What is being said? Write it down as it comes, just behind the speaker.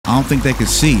don't think they can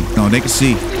see. No, they can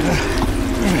see.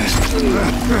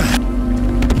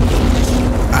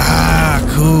 Ah,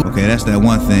 cool. Okay, that's that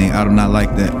one thing. I do not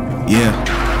like that. Yeah,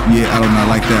 I do not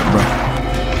like that, bro.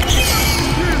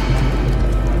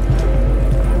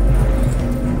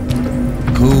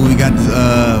 Cool. We got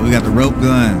the rope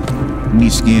gun. We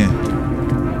need skin.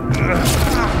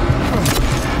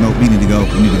 Nope. We need to go.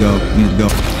 We need to go. We need to go.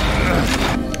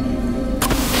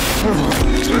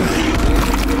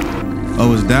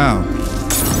 Oh, it's down.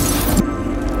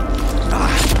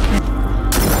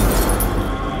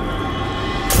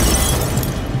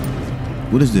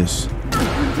 What is this?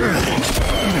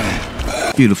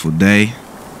 Beautiful day.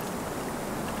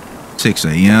 6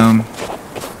 a.m.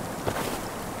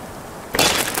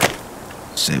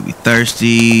 Say we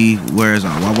thirsty. Where's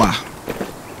our Wawa?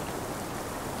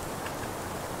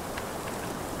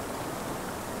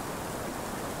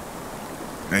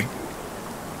 Okay.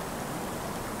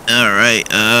 Alright,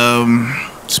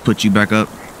 let's put you back up.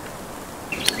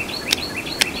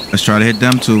 Let's try to hit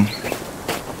them too.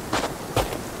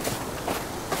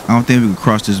 I don't think we can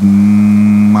cross this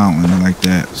mountain like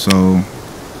that, so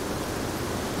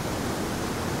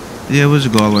yeah, we'll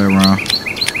just go all the way around.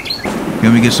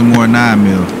 Can we get some more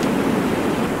 9mm?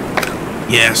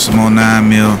 Yeah, some more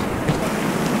 9mm.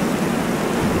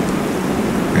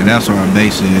 Okay, that's where our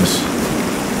base is.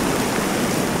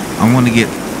 I want to get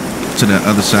to the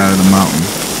other side of the mountain.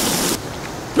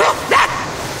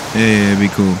 Yeah, it'd be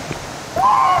cool.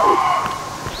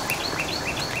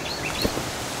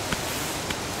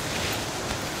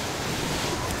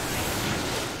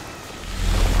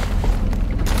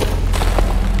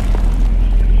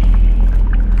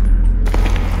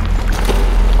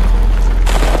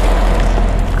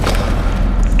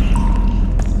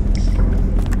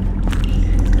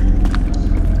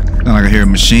 I hear a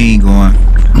machine going.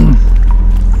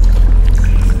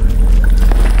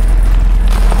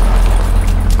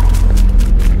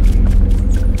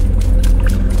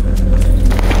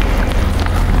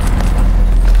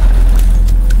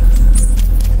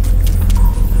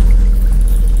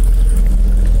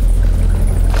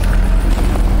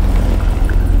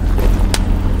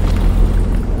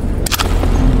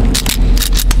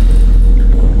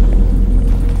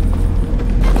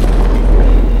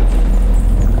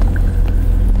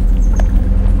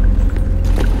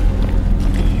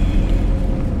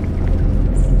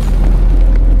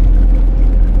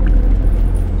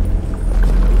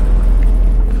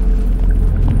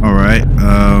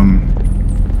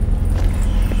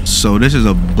 So this is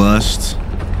a bust.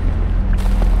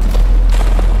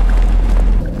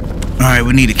 All right,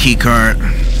 we need a key card.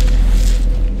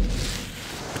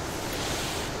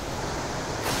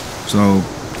 So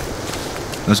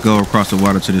let's go across the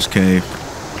water to this cave.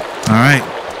 All right,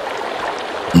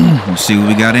 let's see what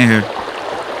we got in here.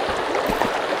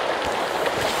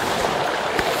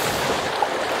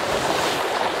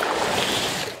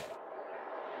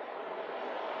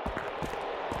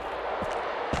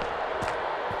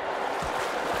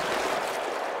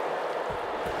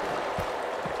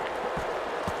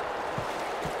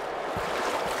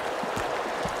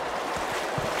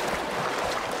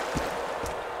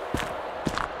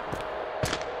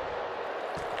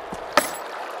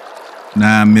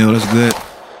 $9mm, that's good.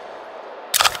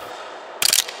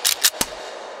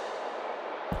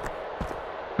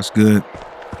 That's good.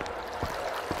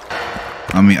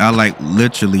 I mean, I like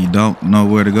literally don't know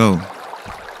where to go.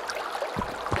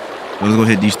 Let's go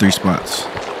hit these 3 spots.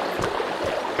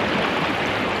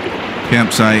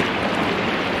 Campsite.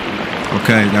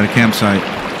 Okay, got a campsite.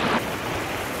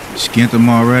 Skinned them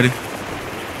already.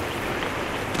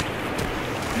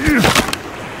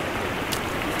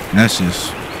 That's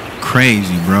just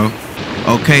crazy, bro.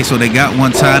 Okay, so they got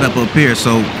one tied up here.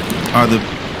 So are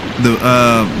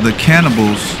the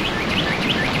cannibals?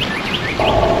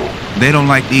 They don't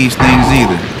like these things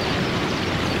either.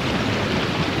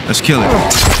 Let's kill it.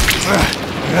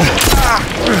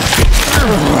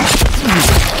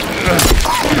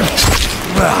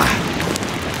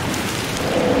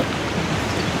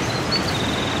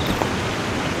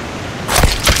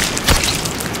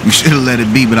 We should have let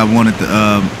it be, but I wanted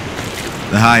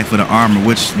the hide for the armor,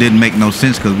 which didn't make no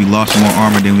sense because we lost more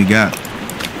armor than we got.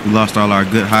 We lost all our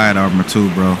good hide armor too,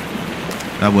 bro.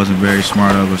 That wasn't very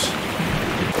smart of us.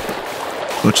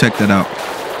 Go check that out.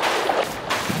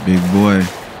 Big boy.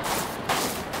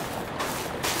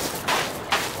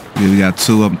 Yeah, we got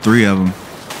 2 of them, 3 of them,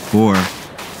 4.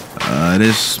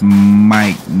 This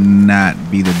might not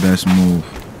be the best move.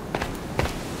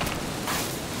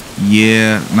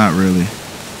 Yeah, not really.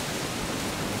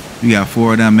 We got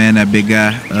 4 of them, man. That big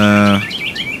guy.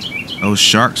 Those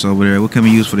sharks over there. What can we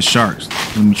use for the sharks?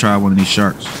 Let me try one of these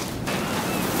sharks.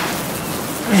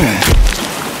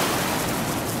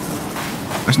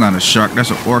 That's not a shark,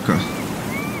 that's an orca.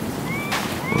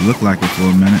 Well, look like it for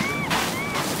a minute.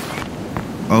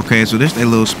 Okay, so this is a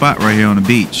little spot right here on the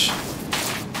beach.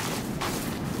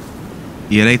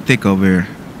 Yeah, they thick over here.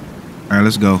 Alright,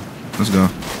 let's go. Let's go.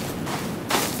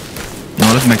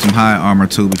 Let's make some high armor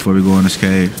too before we go in this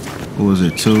cave. What was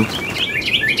it? 2.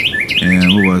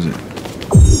 And what was it?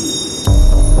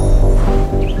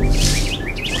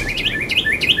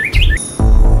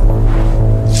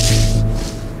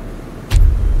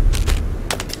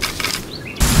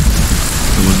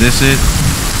 So was this it?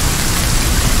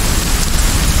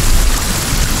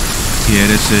 Yeah,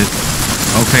 that's it.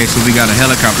 Okay, so we got a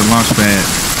helicopter launch pad.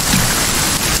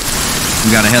 We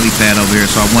got a helipad over here,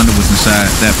 so I wonder what's inside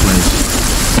that place.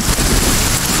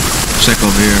 Check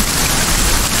over here.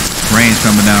 Rain's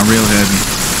coming down real heavy.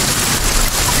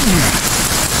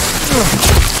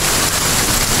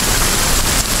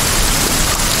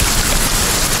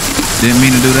 Didn't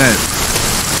mean to do that.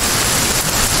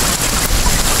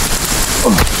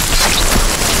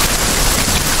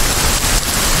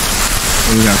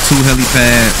 So we got 2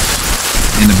 helipads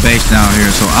in the base down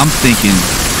here, so I'm thinking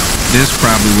this is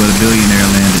probably where the billionaire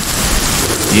landed.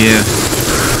 Yeah.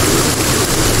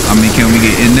 I mean, can we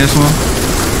get in this one?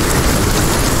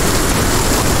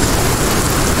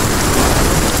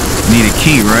 Need a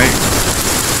key, right?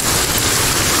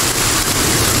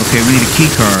 Okay, we need a key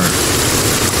card.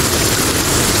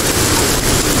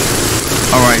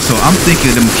 Alright, so I'm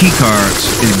thinking them key cards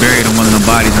is buried in one of them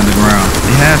bodies underground.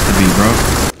 It has to be, bro.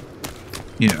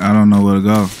 Yeah, I don't know where to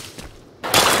go.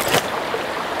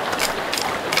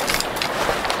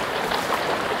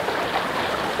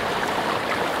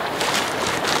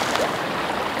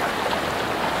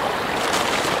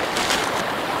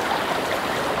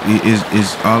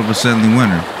 Is all of a sudden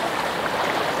winter.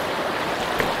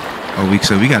 Oh, we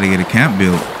said we got to get a camp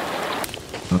built.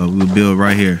 We'll build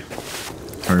right here.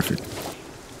 Perfect.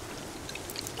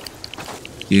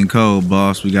 Getting cold,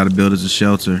 boss. We got to build as a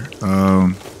shelter.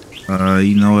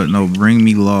 You know what? No, bring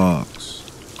me logs.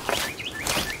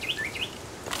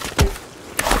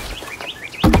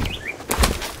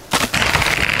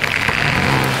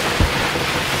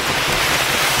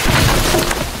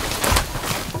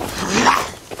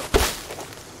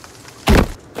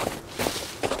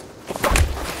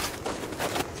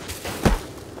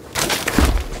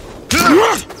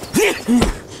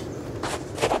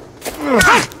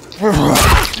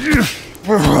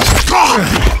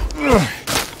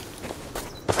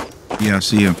 Yeah, I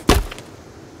see him.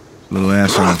 Little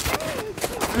asshole.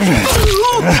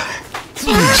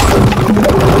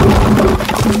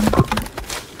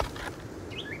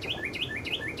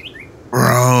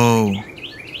 Bro.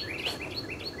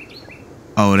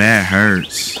 Oh, that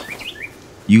hurts.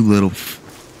 You little...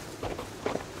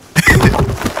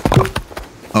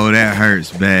 Oh, that hurts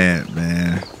bad,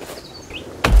 man.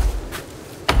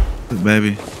 Look,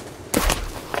 baby.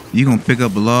 You gonna pick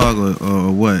up a log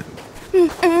or what?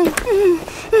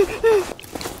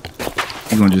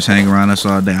 You gonna just hang around us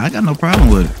all day? I got no problem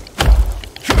with it.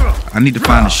 I need to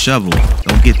find a shovel.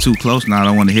 Don't get too close now. I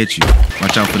don't want to hit you.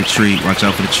 Watch out for the tree. Watch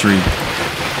out for the tree.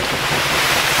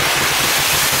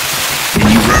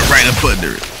 And you run right up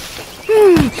under it.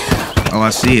 Oh,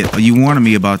 I see it. Oh, you warning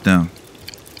me about them.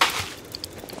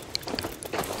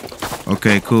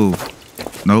 Okay, cool.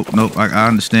 Nope. I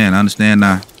understand. I understand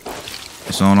now.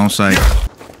 It's on site.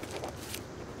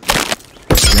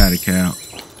 Got it, Cal.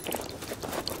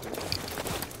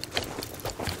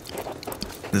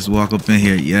 Let's walk up in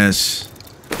here. Yes.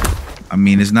 I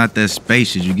mean, it's not that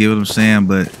spacious. You get what I'm saying?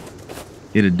 But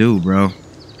it'll do, bro.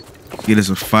 Get us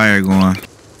a fire going.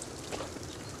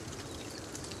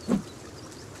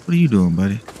 What are you doing,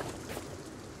 buddy?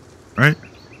 Right?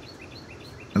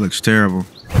 That looks terrible.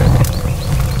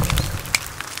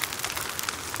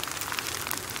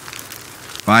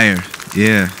 Fire.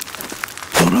 Yeah.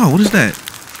 Hold on. What is that?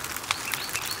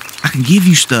 I can give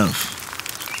you stuff.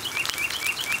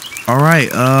 All right.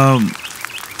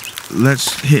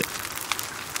 Let's hit.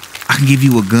 I can give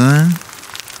you a gun.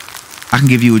 I can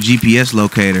give you a GPS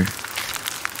locator.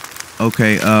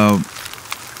 Okay.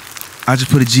 I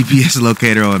just put a GPS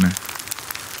locator on her.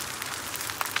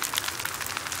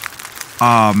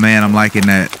 Oh man, I'm liking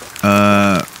that.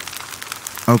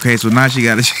 Okay, so now she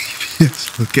got a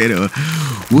GPS locator.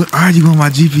 What are you on my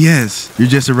GPS? You're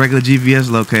just a regular GPS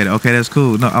locator. Okay, that's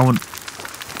cool. No, I want.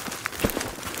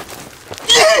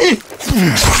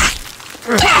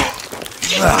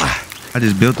 I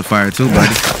just built the fire too,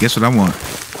 buddy. Guess what I want?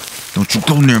 Don't you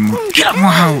go near me. Get out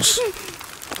my house.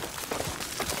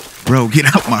 Bro, get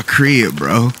out my crib,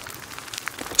 bro.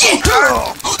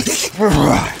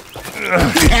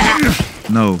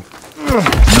 No. No.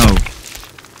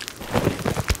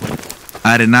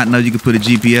 I did not know you could put a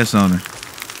GPS on her.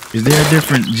 Is there a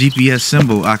different GPS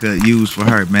symbol I could use for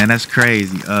her? Man, that's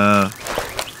crazy.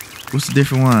 What's the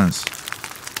different ones?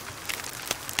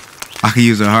 I could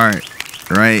use a heart,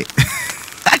 right?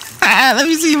 Let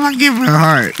me see if I can give her a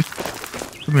heart.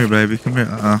 Come here, baby. Come here.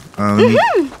 Let me,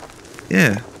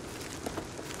 yeah.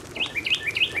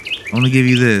 I'm gonna give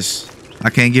you this. I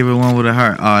can't give her one with a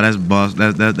heart. Oh, that's boss.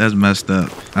 That's messed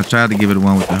up. I tried to give her the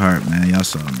one with the heart, man. Y'all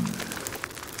saw me.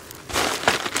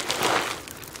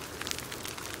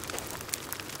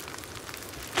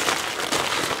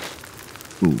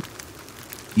 Cool.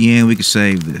 Yeah, we can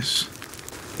save this.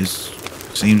 This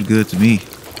seems good to me.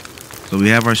 So we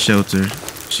have our shelter.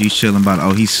 She's chilling about.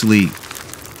 Oh, he's asleep.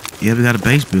 Yeah, we got a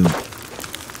base built.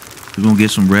 We're gonna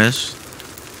get some rest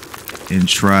and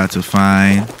try to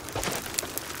find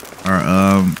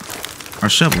our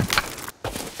shovel.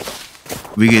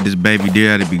 We get this baby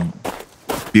deer, that'd be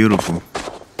beautiful.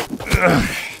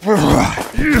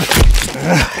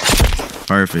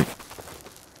 Perfect.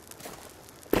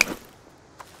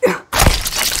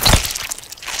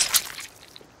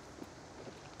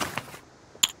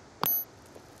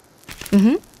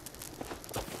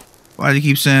 Why do you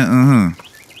keep saying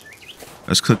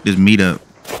Let's cook this meat up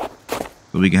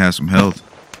so we can have some health.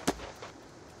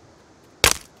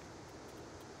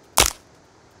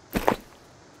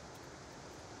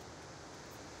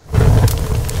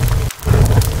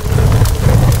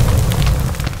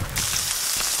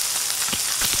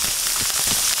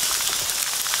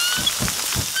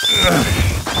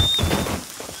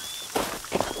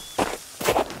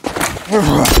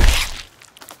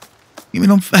 Give me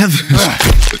them feathers.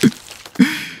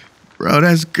 Bro,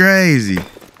 that's crazy.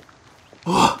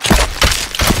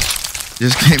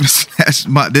 Just came and snatched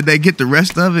my... Did they get the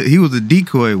rest of it? He was a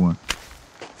decoy one.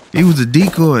 He was a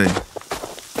decoy.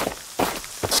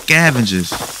 Scavengers.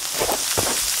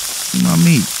 See my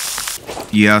meat.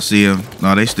 Yeah, I see him.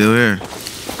 No, they still here.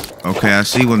 Okay, I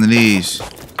see one of these.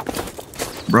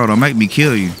 Bro, don't make me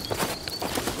kill you.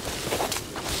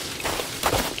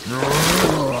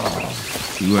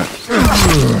 What?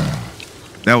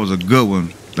 That was a good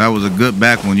one. That was a good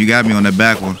back one. You got me on that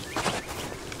back one.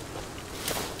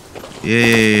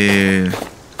 Yeah.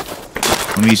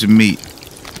 Let me eat some meat.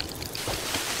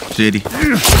 Shitty.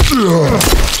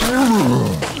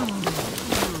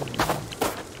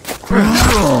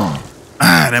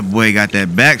 Ah, that boy got that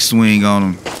backswing on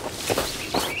him.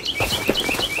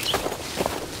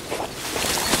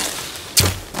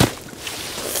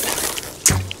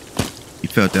 He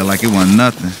felt that like it wasn't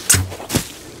nothing.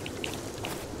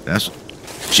 That's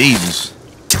Jesus.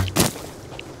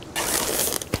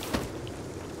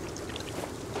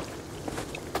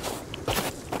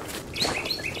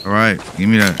 All right, give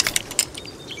me that.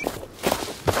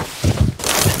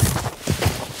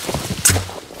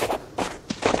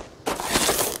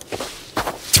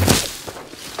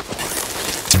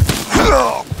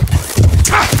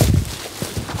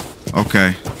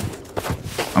 Okay.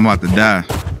 I'm about to die.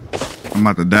 I'm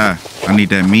about to die. I need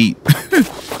that meat.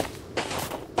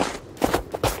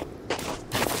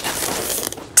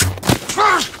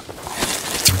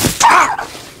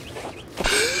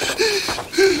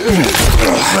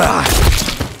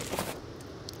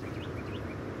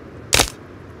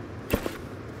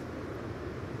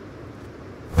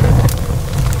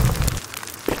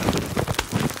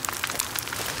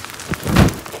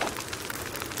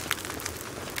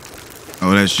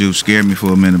 Oh, that shoe scared me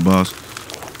for a minute, boss.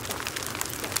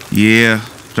 Yeah,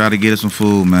 try to get us some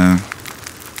food, man.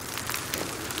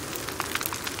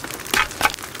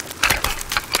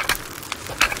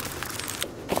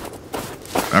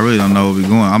 I really don't know where we're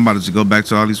going. I'm about to just go back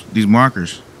to all these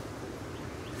markers.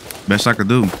 Best I could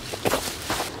do.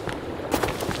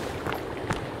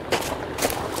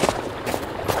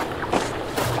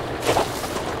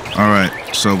 All right,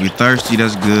 so we thirsty,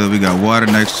 that's good. We got water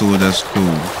next to it, that's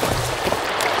cool.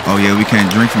 Oh yeah, we can't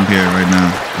drink from here right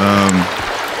now.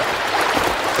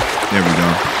 There we go.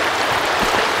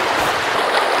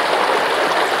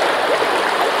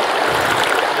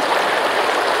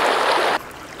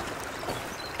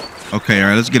 Okay, all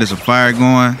right, let's get us a fire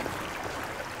going.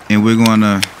 And we're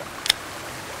gonna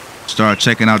start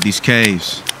checking out these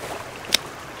caves.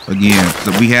 Again,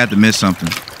 so we had to miss something.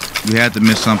 We had to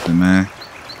miss something, man.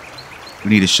 We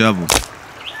need a shovel.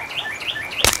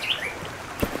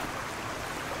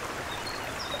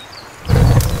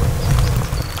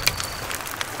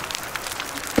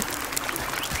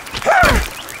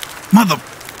 Mother...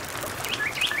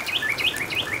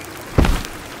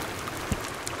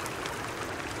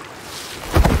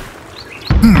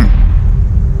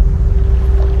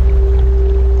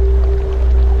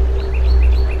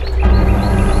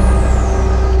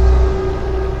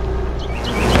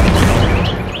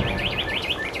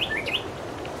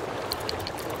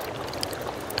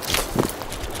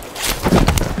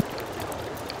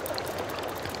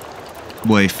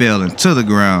 Boy, he fell into the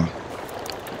ground.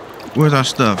 Where's our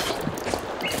stuff?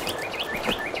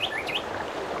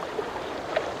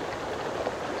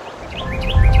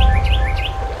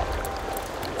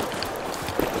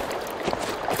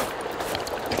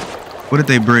 What did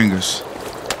they bring us?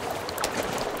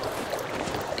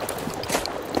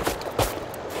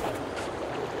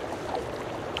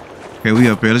 Okay, we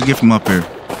up here. Let's get from up here.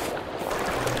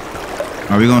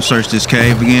 Are we gonna search this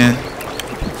cave again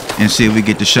and see if we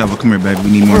get the shovel? Come here, baby.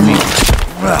 We need more meat.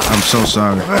 I'm so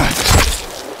sorry.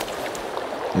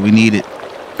 But we need it.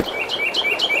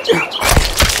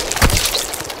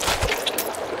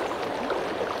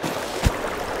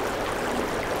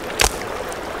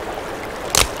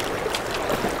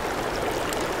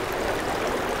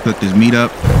 Cook this meat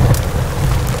up.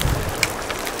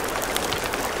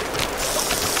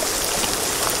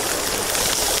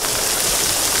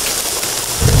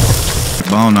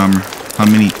 Bone armor. How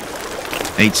many?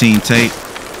 18 tape,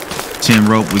 10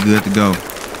 rope. We good to go.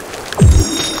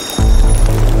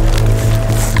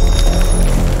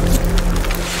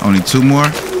 Only 2 more.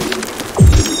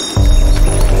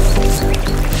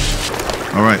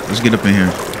 All right, let's get up in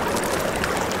here.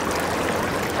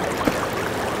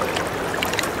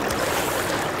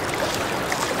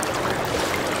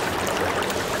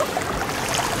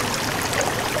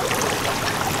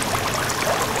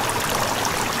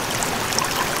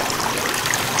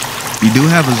 We do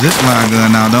have a zipline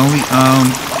gun now, don't we?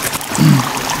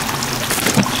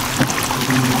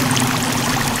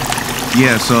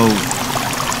 Yeah, so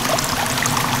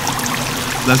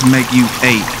let's make you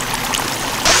 8.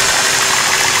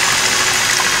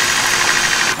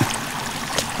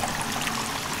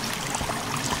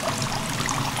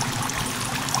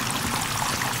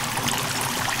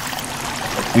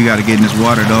 We gotta get in this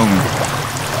water, don't we?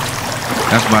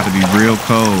 That's about to be real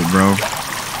cold, bro.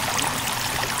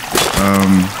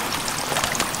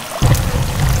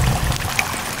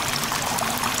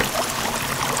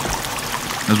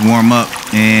 Let's warm up,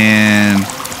 and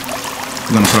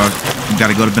we're gonna put our, we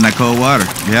gotta go up in that cold water.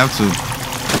 We have to.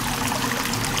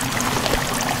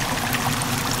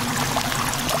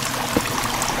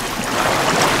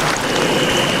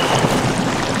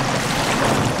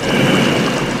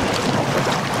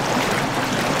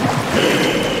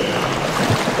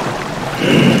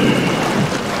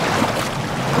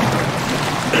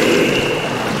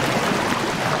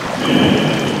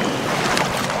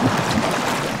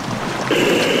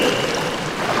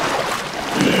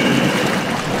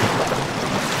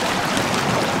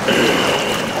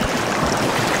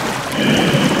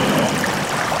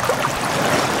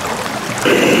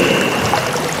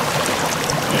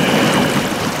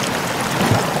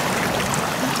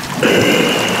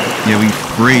 Yeah, we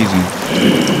freezing.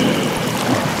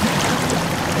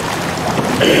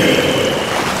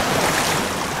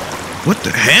 What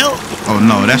the hell? Oh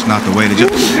no, that's not the way to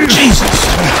jump. Jesus!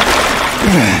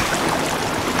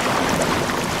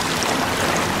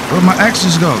 Where'd my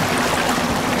axes go?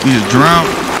 You just drown?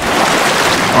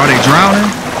 Are they drowning?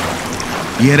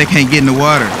 Yeah, they can't get in the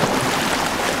water.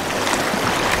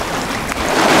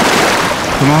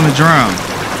 Come on and drown.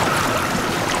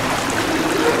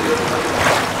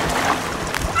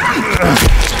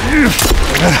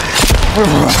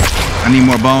 I need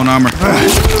more bone armor.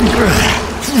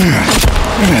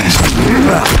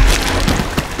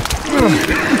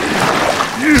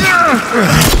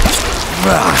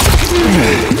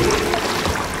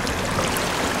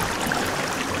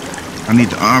 I need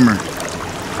the armor.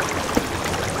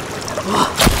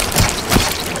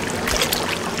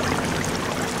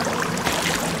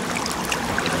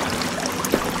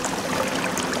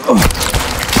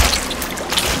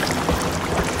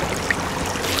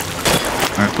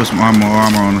 Alright, put some armor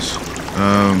on us.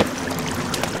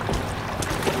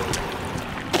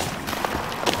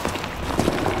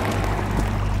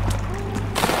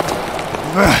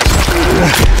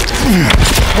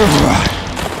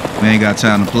 We ain't got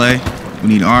time to play. We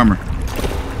need armor.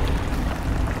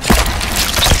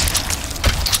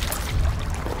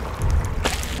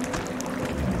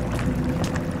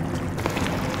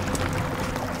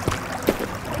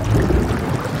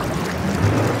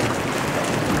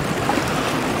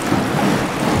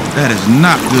 That is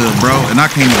not good, bro. And I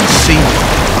can't even see.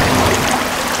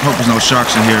 Hope there's no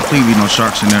sharks in here. Please be no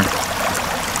sharks in there.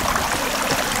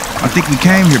 I think we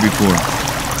came here before.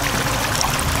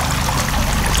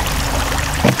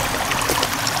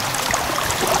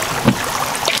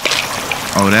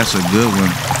 Oh, that's a good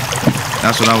one.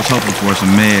 That's what I was hoping for, some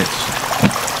meds.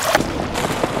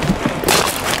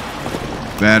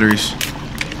 Batteries.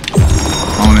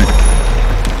 On it.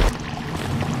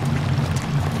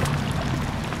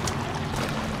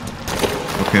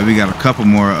 Okay, we got a couple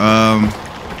more.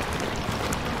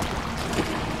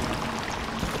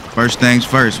 First things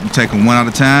first, we take them one at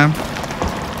a time,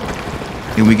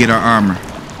 and we get our armor.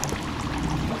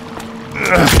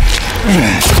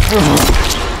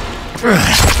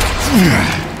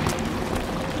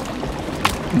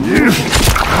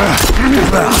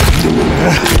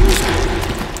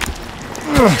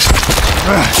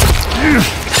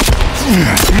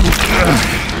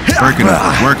 Working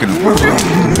them, working them.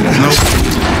 Nope.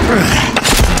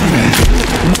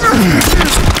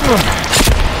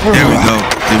 There we go.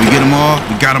 Did we get them all?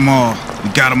 We got them all. We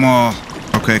got them all.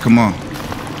 Okay, come on.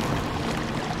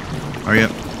 Hurry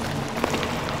up.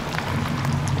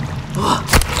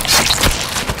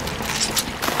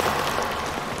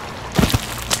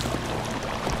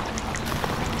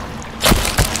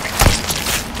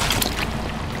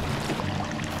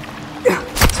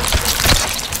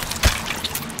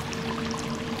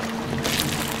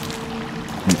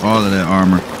 All of that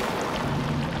armor.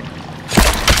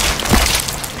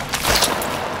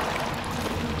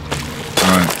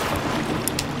 All right,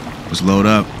 let's load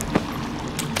up.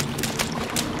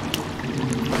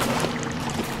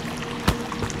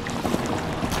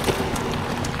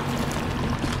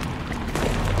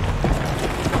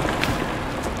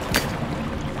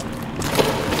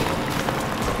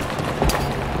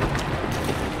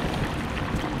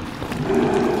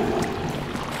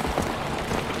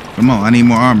 Come on, I need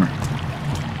more armor.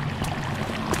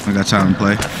 I got time to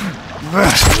play.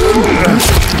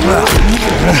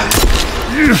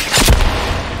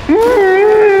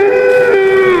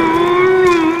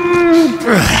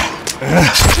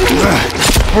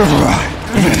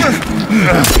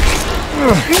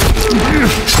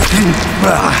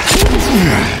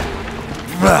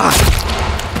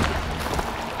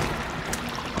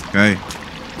 Okay.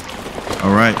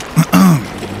 All right.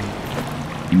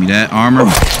 Give me that armor.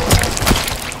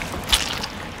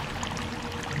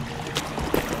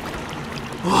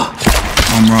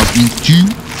 Armor off you.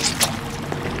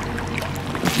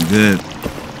 Looking good.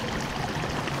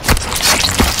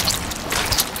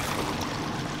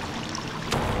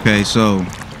 Okay, so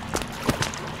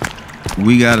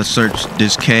we gotta search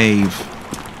this cave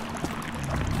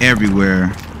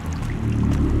everywhere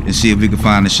and see if we can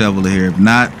find a shovel here. If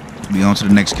not, we on to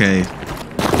the next cave.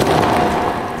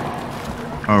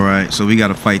 All right, so we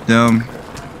gotta fight them.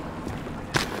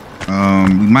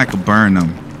 We might could burn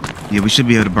them. Yeah, we should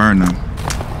be able to burn them.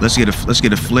 Let's get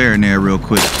a flare in there real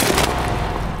quick,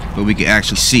 so we can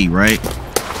actually see, right?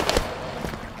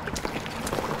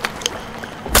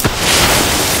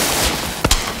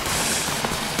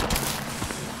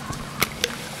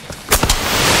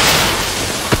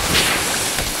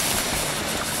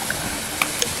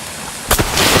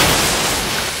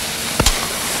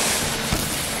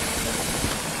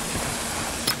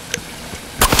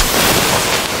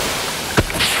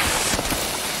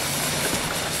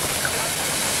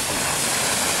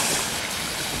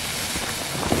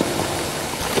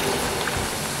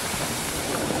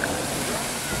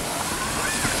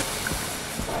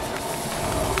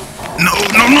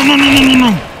 No.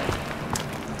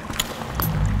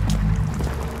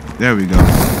 There we go.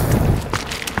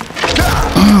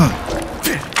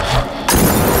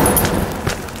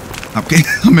 Okay,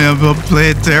 I mean, I'm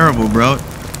playing terrible, bro.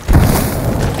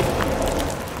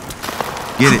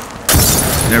 Get it.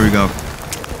 There we go.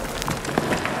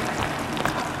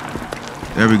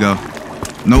 There we go.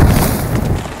 Nope.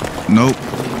 Nope.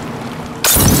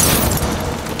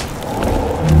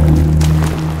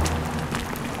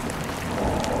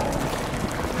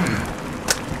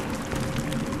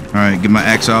 Alright, get my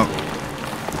axe out.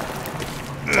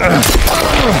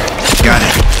 Got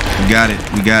it. We got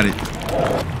it. We got it.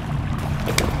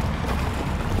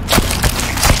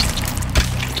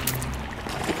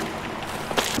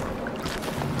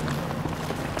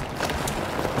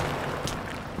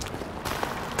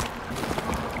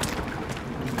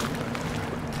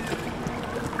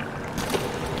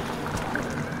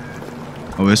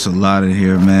 Oh, it's a lot in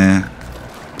here, man.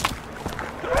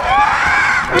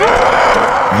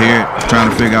 I hear it. Trying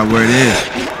to figure out where it is.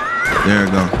 There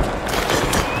we go.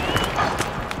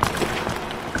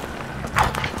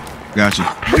 Got you.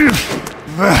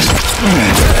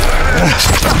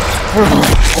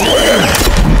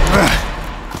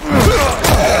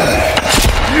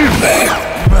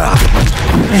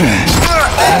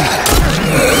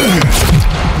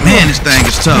 Man, this thing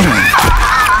is tough.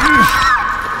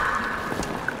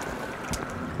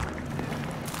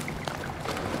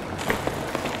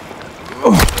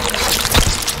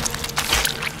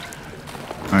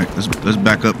 Let's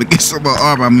back up and get some more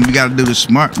armor. I mean, we gotta do this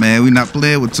smart, man. We're not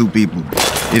playing with two people.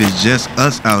 It is just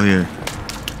us out here.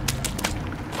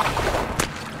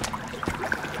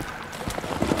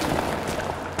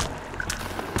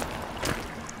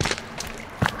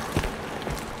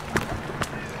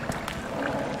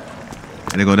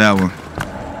 There go that one.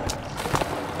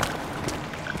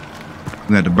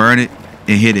 We have to burn it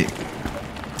and hit it.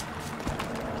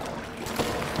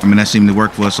 I mean, that seemed to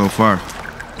work for us so far.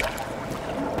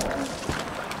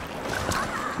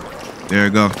 There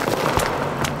we go.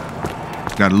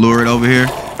 Gotta lure it over here.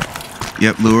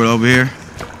 Yep, lure it over here.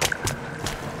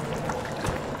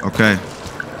 Okay.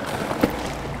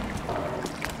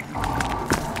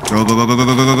 Go, go, go, go, go,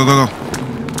 go, go, go, go, go.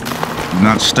 Do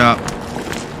not stop.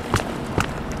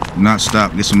 Do not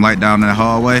stop. Get some light down that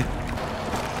hallway.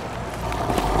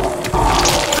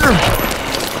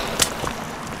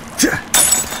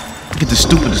 Get the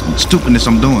stupidness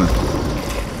I'm doing.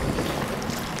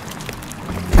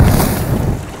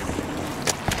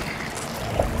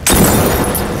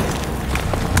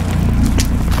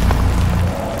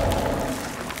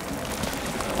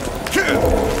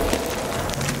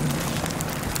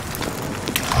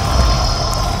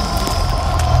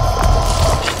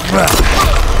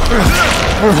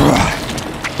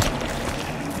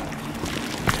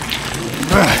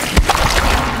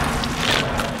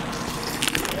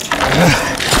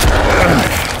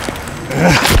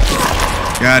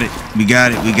 Got it. We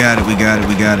got it. We got it. We got it.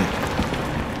 We got it.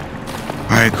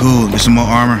 All right, cool. Get some more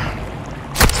armor.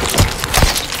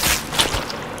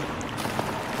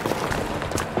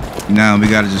 Now we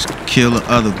gotta just kill the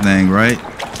other thing, right?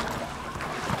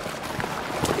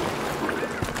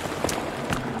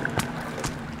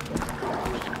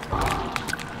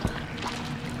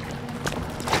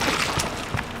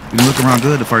 We didn't look around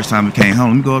good the first time we came home.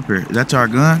 Let me go up here. Is that our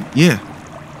gun? Yeah.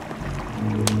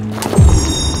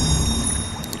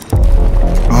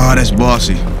 Oh, that's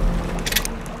bossy.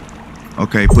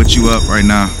 Okay, put you up right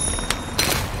now.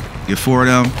 Get 4 of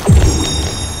them.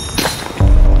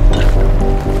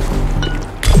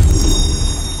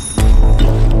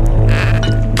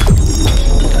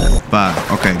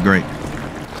 Five. Okay, great.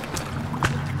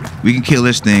 We can kill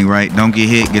this thing, right? Don't get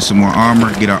hit. Get some more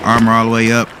armor. Get our armor all the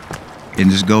way up. And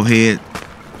just go ahead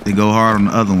and go hard on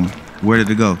the other one. Where did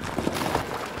it go?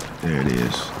 There it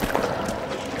is.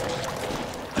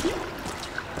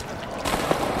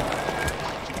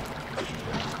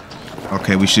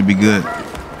 Okay, we should be good.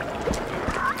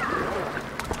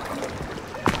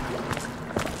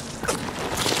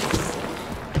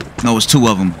 No, it's 2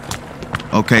 of them.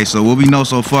 Okay, so what we know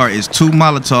so far is 2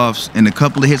 Molotovs and a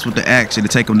couple of hits with the axe to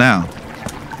take them down.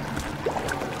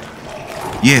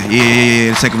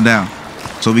 Yeah, take them down.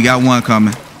 So we got 1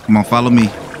 coming. Come on, follow me.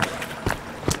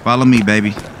 Follow me,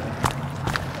 baby.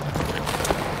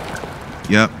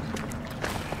 Yep.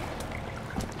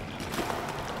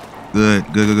 Good,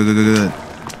 good, good, good, good, good, good.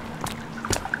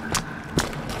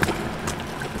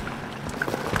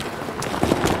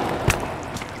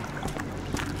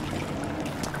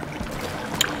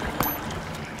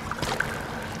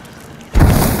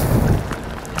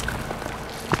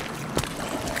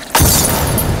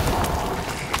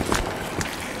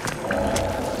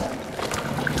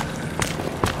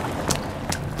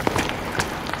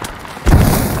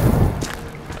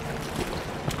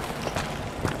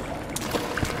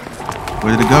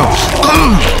 Where did it go?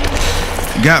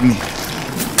 Got me.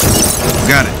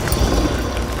 Got it.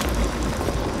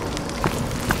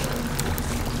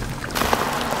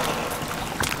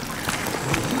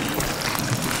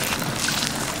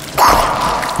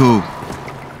 Cool.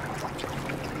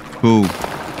 Cool.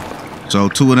 So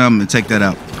 2 of them and take that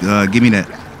out. Give me that.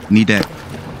 Need that.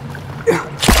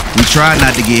 We tried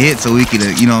not to get hit so we could,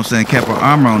 you know what I'm saying, kept our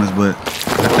armor on us, but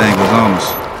that thing was on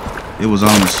us. It was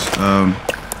on us.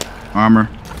 Armor.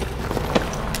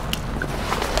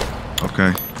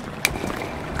 Okay.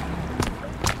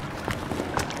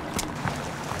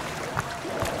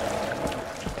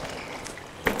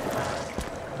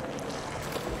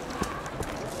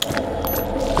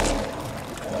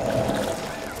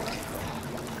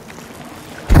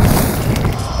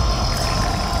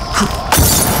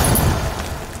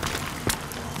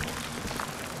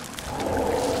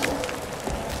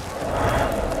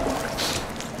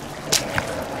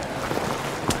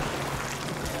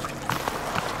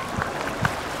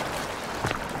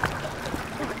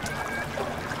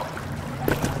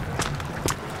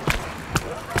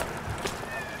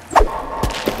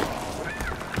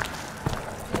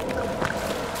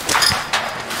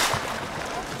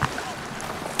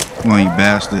 Come on, you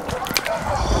bastard.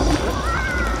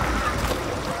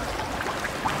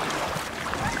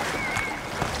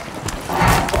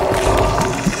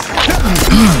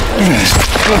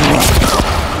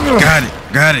 Got it,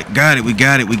 got it, got it, we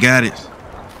got it, we got it.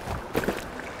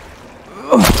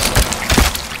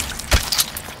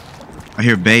 I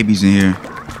hear babies in here.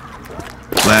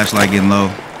 Flashlight getting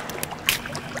low.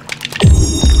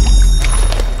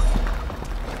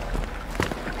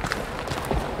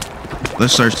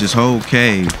 Let's search this whole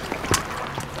cave.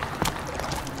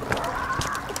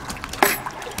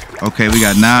 Okay, we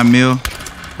got 9 mil.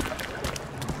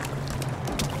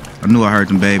 I knew I heard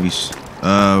them babies.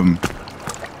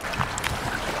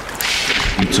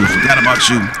 You too. Forgot about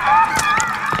you.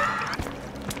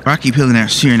 I keep hearing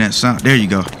that sound. There you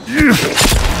go. Let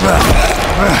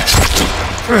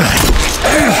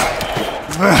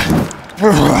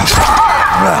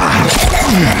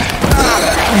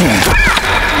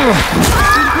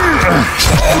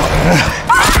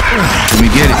me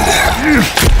get it.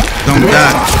 Don't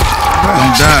die.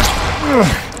 Don't die.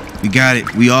 We got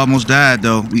it. We almost died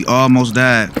though. We almost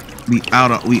died. We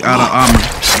out of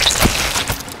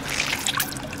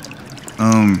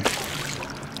armor.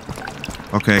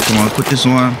 Okay, come on, put this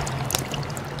on.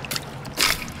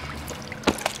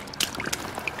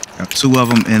 Got 2 of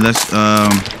them, and let's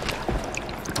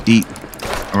eat.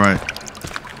 All right.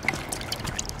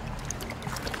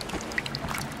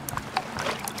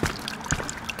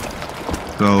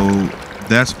 So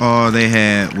that's all they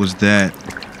had was that,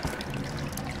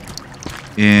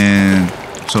 and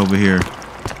it's over here.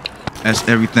 That's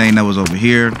everything that was over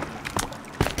here.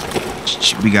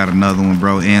 We got another one,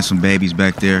 bro, and some babies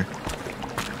back there.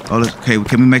 Oh, okay,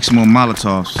 can we make some more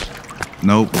Molotovs?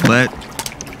 Nope, but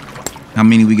how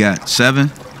many we got?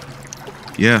 7?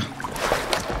 Yeah.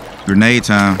 Grenade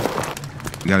time.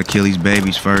 We gotta kill these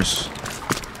babies first.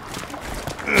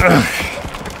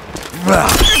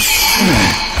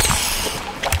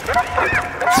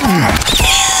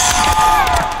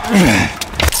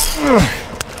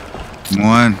 Come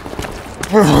on.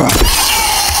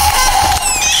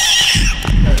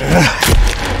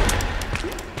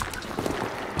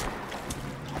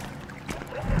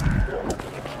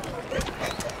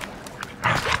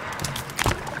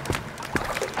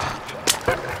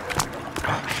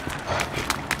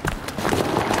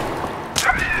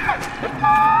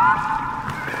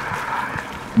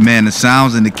 Man, the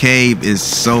sounds in the cave is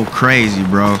so crazy,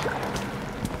 bro.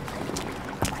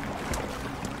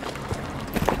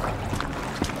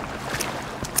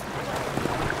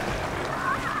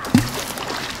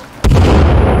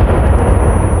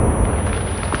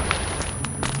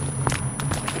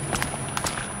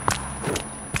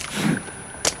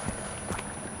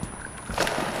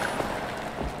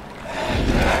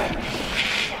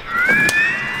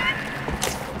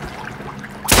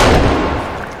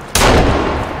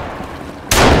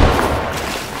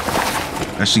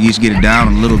 Let's at least get it down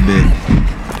a little bit.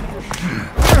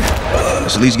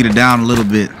 Let's at least get it down a little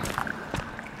bit.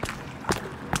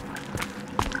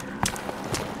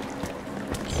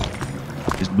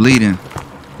 It's bleeding.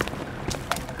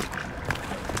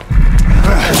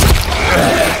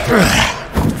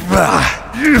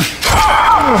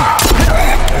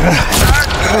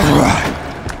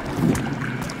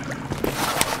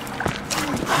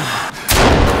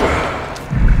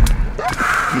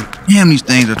 Damn, these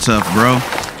things are tough, bro.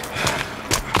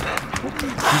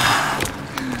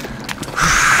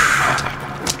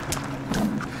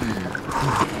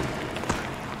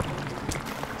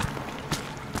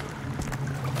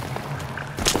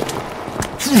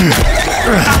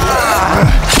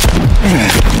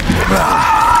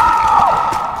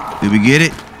 Did we get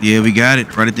it? Yeah, we got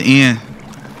it right at the end.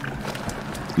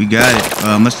 We got it.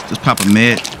 Let's pop a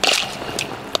med.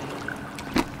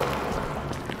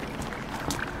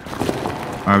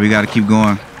 All right, we got to keep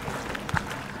going.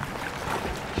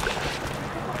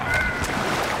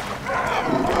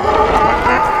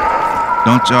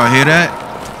 Don't y'all hear that?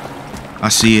 I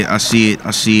see it. I see it.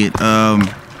 I see it.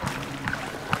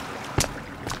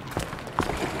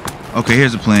 Okay,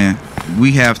 here's the plan.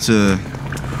 We have to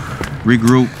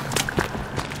regroup.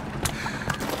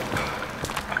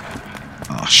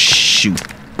 Oh, shoot.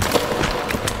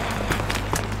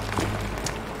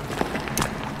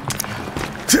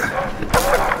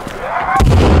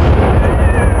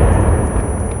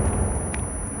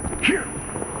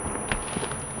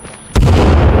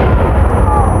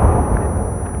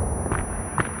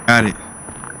 Got it.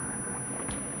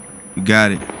 We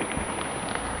got it.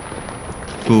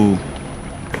 Cool.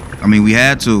 I mean, we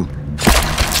had to.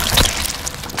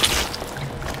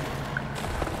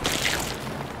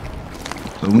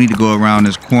 So we need to go around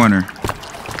this corner.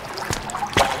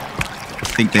 I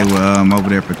think they were over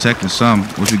there protecting some.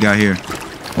 What we got here?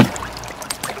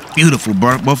 Beautiful,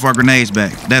 bro. Both our grenades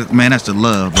back. That, man, that's the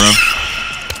love, bro.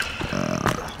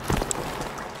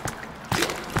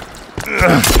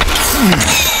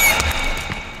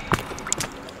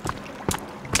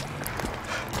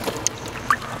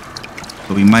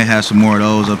 So we might have some more of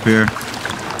those up here.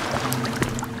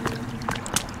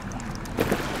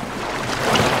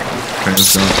 Okay,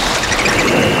 let's go.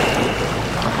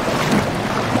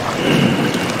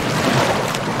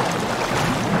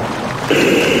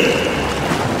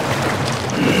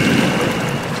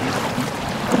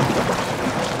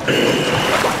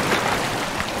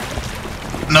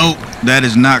 That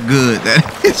is not good. That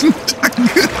is not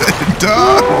good,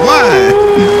 dog. Why?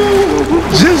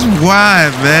 Just why,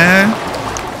 man?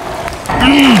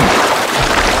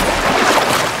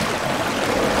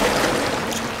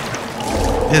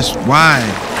 Just why?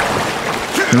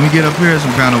 Can we get up here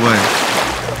some kind of way?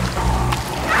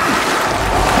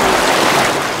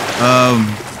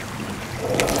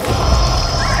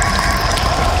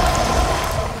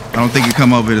 I don't think you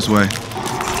come over this way.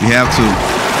 You have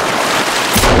to.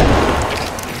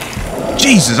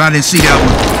 Jesus, I didn't see that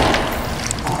one.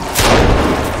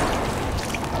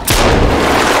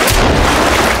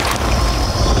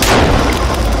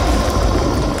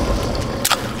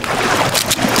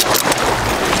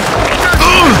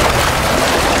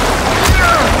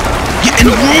 Get in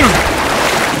the water.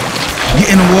 Get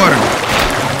in the water.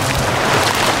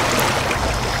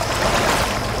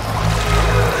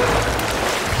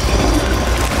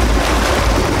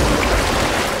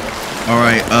 All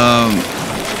right,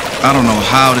 I don't know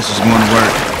how this is going to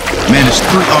work. Man, it's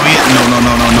three. Oh, yeah.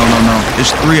 No.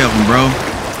 It's three of them, bro.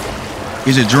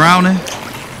 Is it drowning?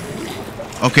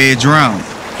 Okay, it drowned.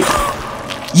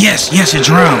 Yes, it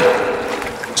drowned.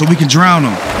 So we can drown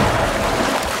them.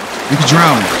 We can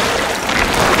drown them.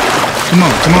 Come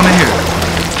on in here.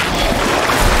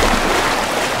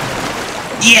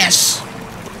 Yes.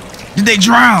 Did they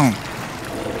drown?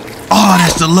 Oh,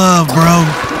 that's the love, bro.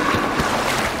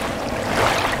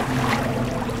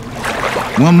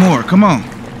 One more, come on.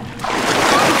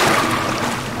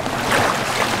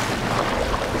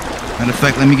 Matter of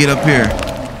fact, let me get up here.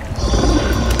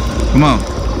 Come on.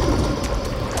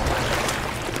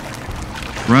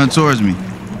 Run towards me.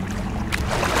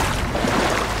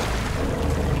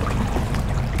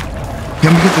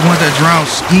 Can we get the one that drowned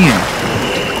skiing?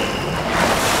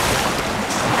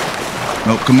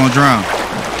 Nope, come on, drown.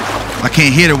 I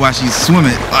can't hit her while she's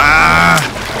swimming. Ah!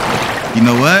 You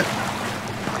know what?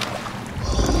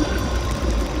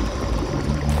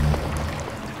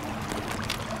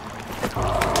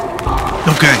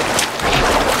 Okay.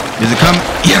 Is it coming?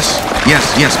 Yes,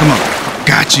 come on.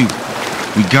 Got you.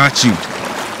 We got you.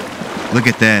 Look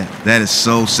at that. That is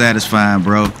so satisfying,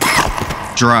 bro.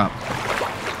 Drop.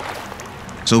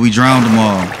 So we drowned them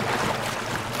all.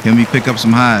 Can we pick up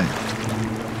some hide?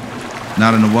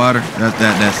 Not in the water? That's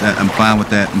that. I'm fine with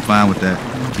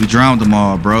that. We drowned them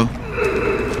all, bro.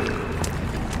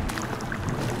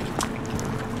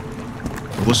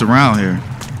 What's around here?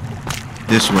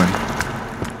 This way.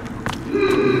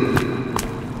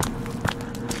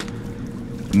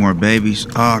 More babies.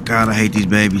 Oh God, I hate these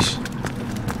babies.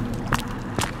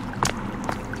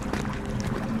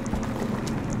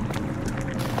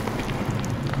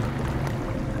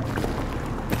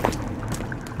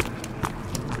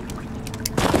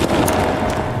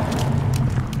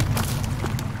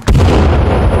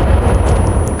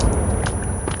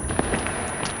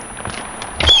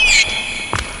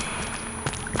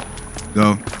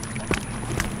 Go.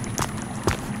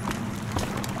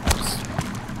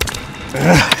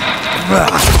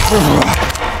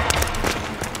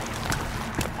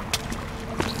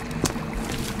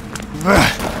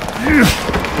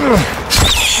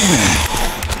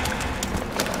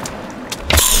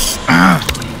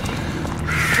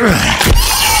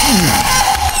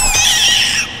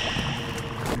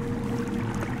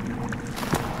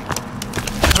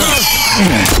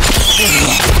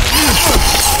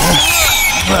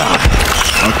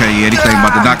 Okay, yeah,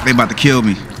 they about to kill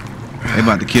me. Yeah, they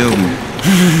about to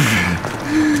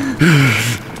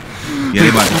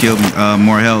kill me.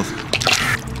 More health.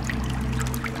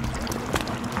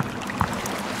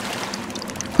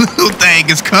 Little thing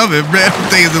is coming, man. Little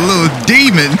thing is a little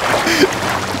demon.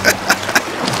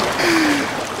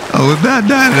 Oh, we're not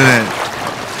dying to that.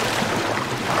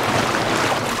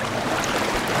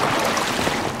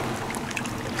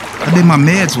 How did my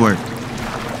meds work?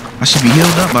 I should be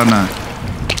healed up by now.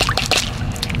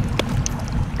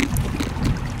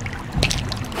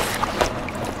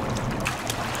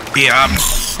 Yeah,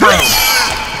 bro.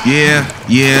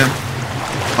 Yeah.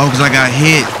 Oh, because I got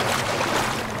hit.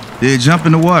 Did it jump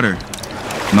in the water?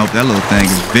 Nope, that little thing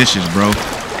is vicious, bro.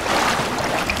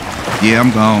 Yeah,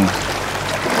 I'm gone.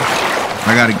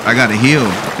 I gotta heal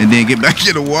and then get back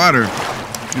in the water.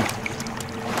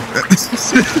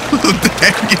 This little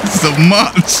thing is a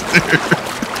monster.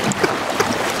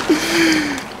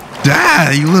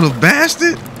 Die, you little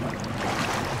bastard.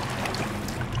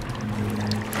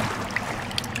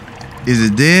 Is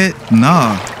it dead?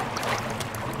 Nah.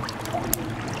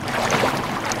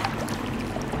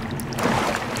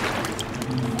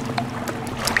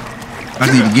 I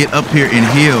need to get up here and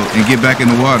heal and get back in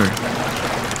the water.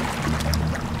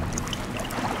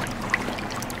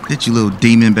 Hit you, little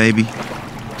demon, baby.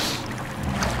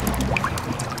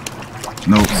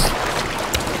 Nope.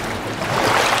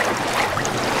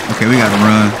 Okay, we gotta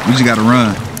run. We just gotta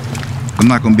run. I'm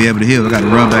not gonna be able to heal. I gotta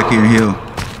run back here and heal.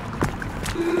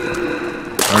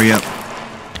 Hurry up.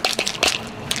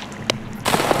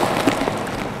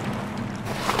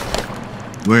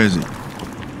 Where is it?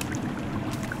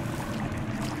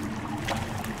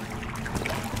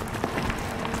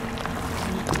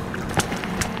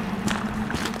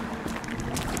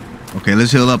 Okay,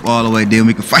 let's heal up all the way. Then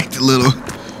we can fight the little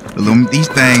these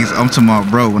things. I'm talking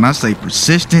about, bro. When I say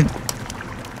persistent,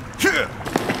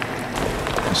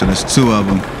 so there's two of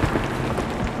them.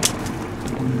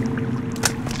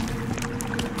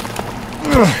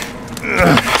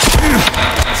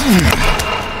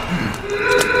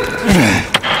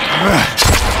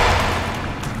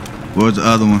 Where's the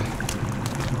other one?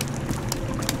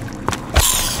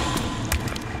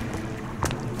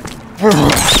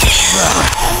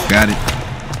 Got it.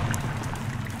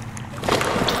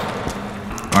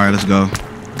 All right, let's go.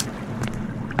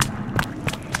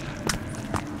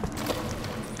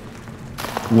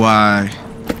 Why?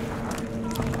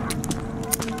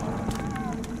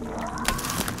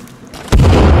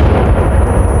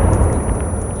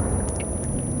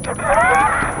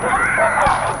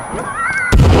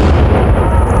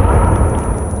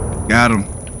 Got him.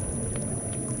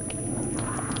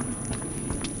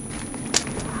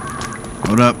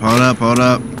 Hold up, hold up, hold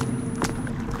up.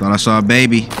 Thought I saw a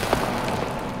baby.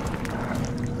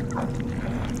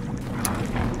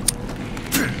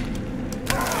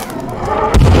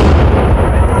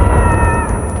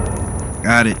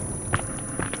 Got it.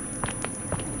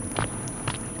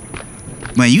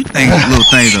 Man, you think these little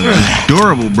things are just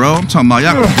durable, bro. I'm talking about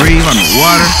y'all can breathe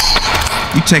underwater.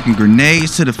 You taking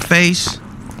grenades to the face.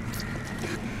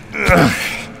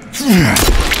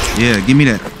 Yeah, give me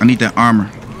that. I need that armor.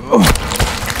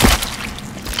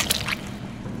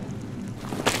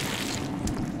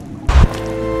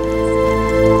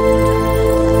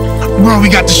 Bro, we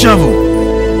got the shovel.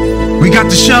 We got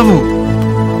the shovel.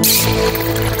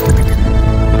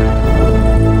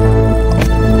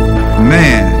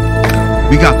 Man,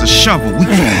 we got the shovel. We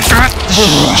got the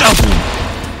shovel.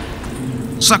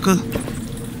 Sucker,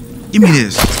 give me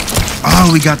this. Oh,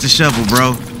 we got the shovel,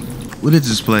 bro. What is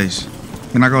this place?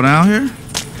 Can I go down here?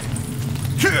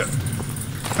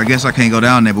 I guess I can't go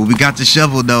down there, but we got the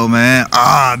shovel though, man.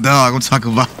 Ah, dog, I'm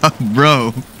talking about,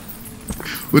 bro.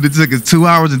 What it took us 2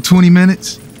 hours and 20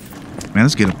 minutes? Man,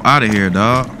 let's get up out of here,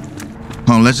 dog. Hold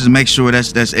on, let's just make sure we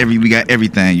got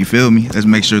everything. You feel me? Let's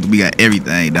make sure that we got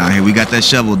everything down here. We got that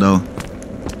shovel though.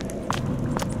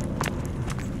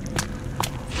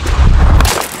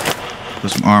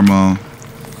 Put some armor on.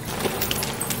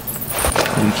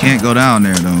 We can't go down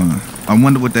there though. I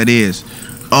wonder what that is.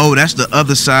 Oh, that's the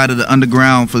other side of the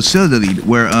underground facility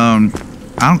where I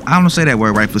don't want to say that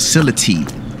word right. Facility.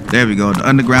 There we go. The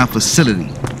underground facility.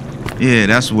 Yeah,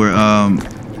 that's where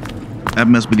that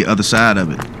must be the other side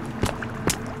of it.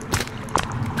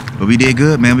 But we did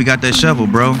good, man. We got that shovel,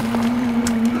 bro.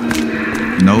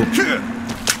 Nope.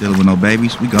 Dealing with no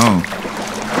babies. We gone.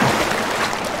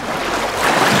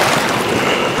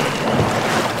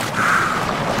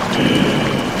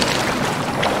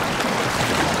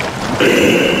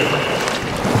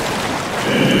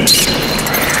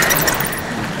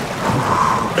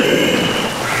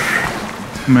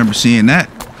 I remember seeing that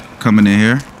coming in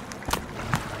here.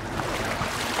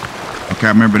 Okay, I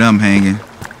remember them hanging.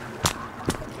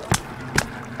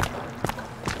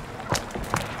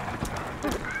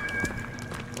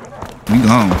 We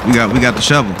gone. We got the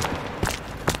shovel.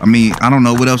 I mean, I don't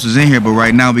know what else is in here, but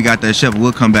right now we got that shovel.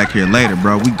 We'll come back here later,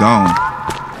 bro. We gone.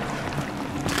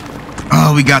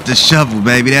 Oh, we got the shovel,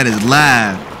 baby. That is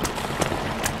live.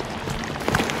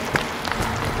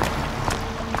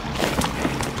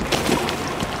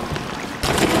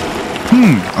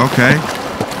 Okay.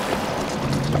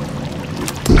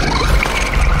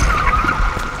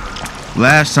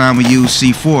 Last time we used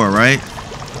C4, right?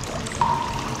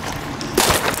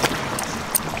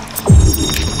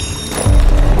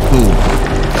 Cool.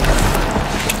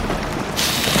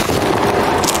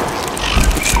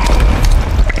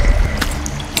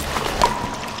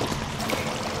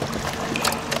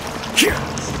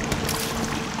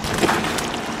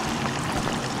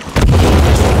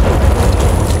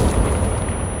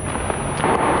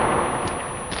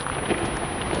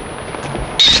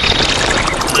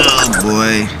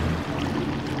 Boy.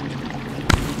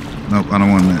 Nope, I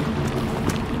don't want that.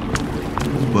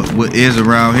 But what is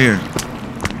around here?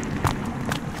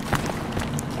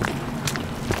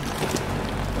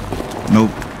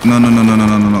 Nope. No.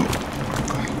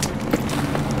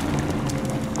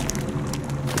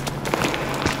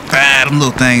 Them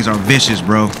little things are vicious,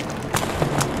 bro.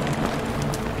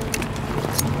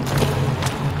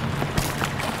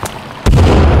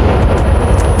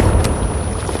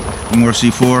 More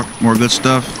C4, more good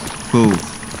stuff. Cool.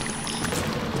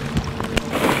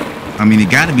 I mean, it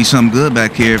got to be something good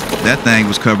back here. That thing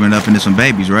was covering up into some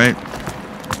babies, right?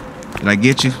 Did I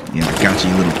get you? Yeah, I got you,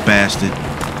 you little bastard.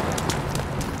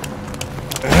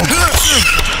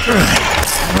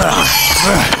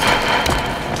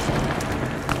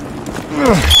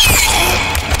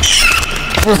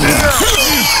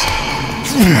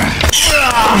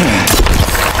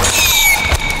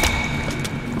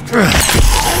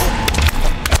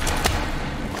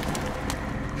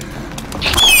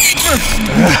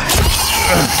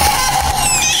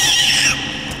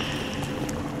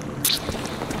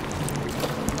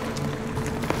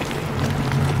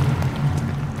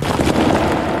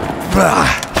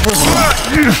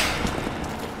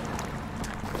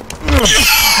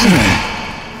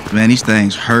 Man, these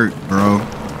things hurt, bro.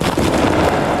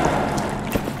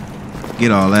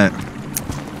 Get all that.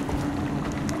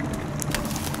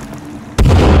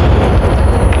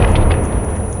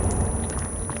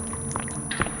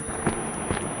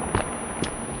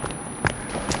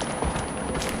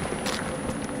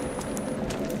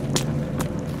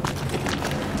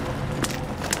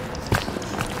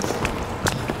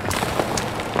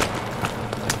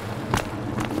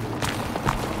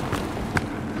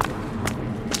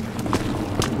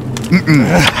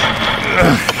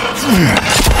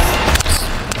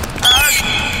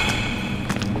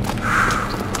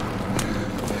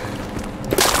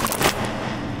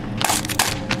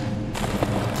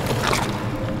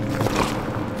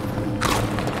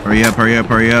 Hurry up, hurry up,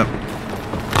 hurry up.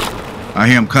 I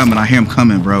hear him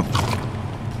coming, bro.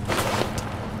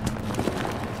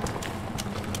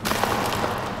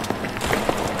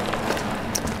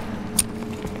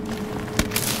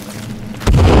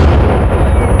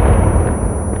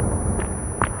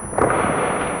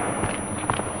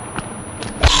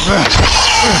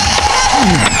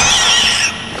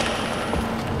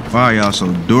 Why are y'all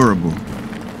so durable?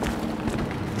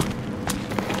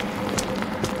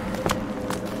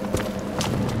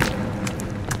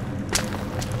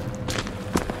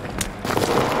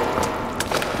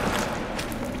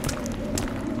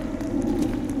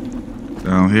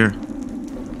 Down here.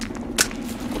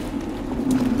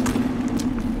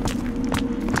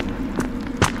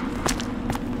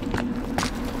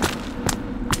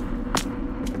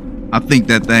 I think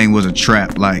that thing was a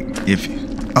trap. Like, if...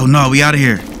 Oh, no, we out of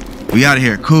here. We out of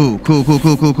here. Cool, cool, cool,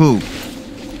 cool, cool, cool.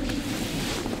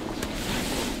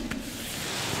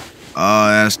 Oh,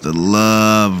 that's the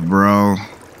love, bro.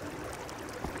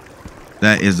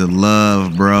 That is the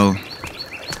love, bro.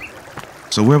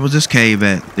 So where was this cave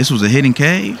at? This was a hidden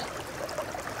cave?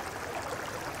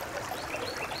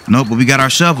 Nope, but we got our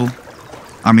shovel.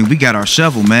 I mean, we got our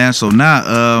shovel, man. So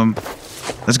now,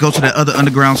 let's go to that other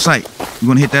underground site. We're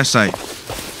gonna hit that site.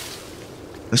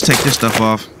 Let's take this stuff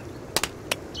off.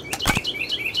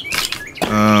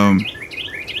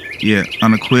 Yeah,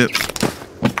 unequipped.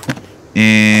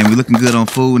 And we're looking good on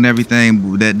food and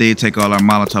everything. That did take all our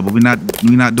Molotov, but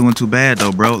we're not doing too bad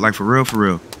though, bro. Like for real, for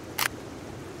real.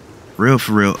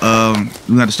 For real.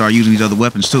 We got to start using these other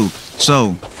weapons too.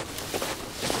 So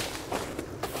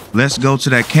let's go to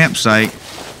that campsite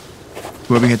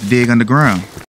where we had to dig underground.